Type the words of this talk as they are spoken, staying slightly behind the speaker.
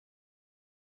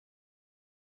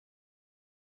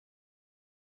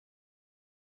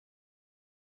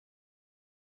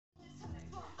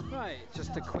Right,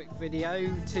 just a quick video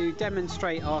to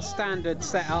demonstrate our standard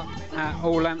setup at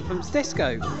All Anthems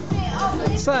Disco.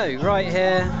 So, right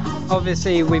here,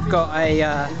 obviously we've got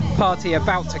a party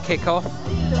about to kick off.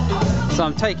 So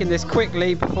I'm taking this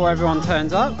quickly before everyone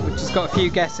turns up. We've just got a few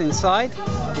guests inside.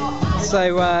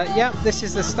 So, yeah, this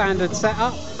is the standard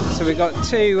setup. So we've got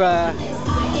two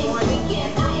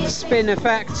spin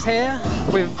effects here.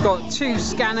 We've got two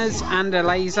scanners and a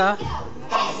laser,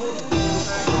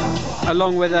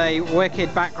 along with a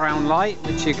wicked background light,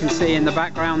 which you can see in the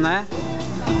background there.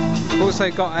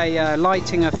 Also got a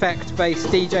lighting effect based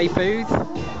DJ booth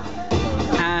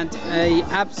and a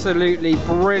absolutely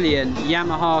brilliant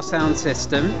Yamaha sound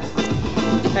system.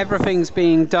 Everything's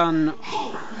being done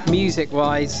music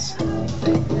wise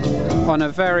on a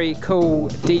very cool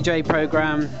DJ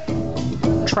program,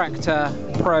 Tractor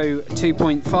Pro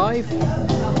 2.5,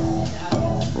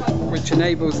 which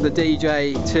enables the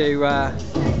DJ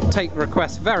to take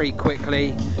requests very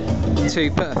quickly, to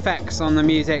put effects on the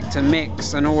music, to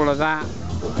mix and all of that.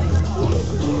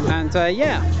 And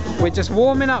yeah, we're just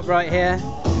warming up right here.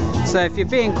 So if you're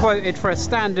being quoted for a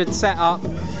standard setup,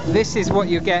 this is what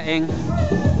you're getting.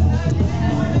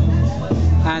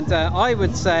 And I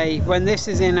would say when this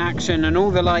is in action and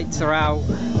all the lights are out,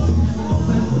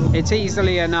 it's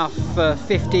easily enough for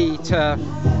 50 to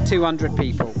 200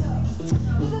 people.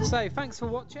 So thanks for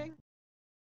watching.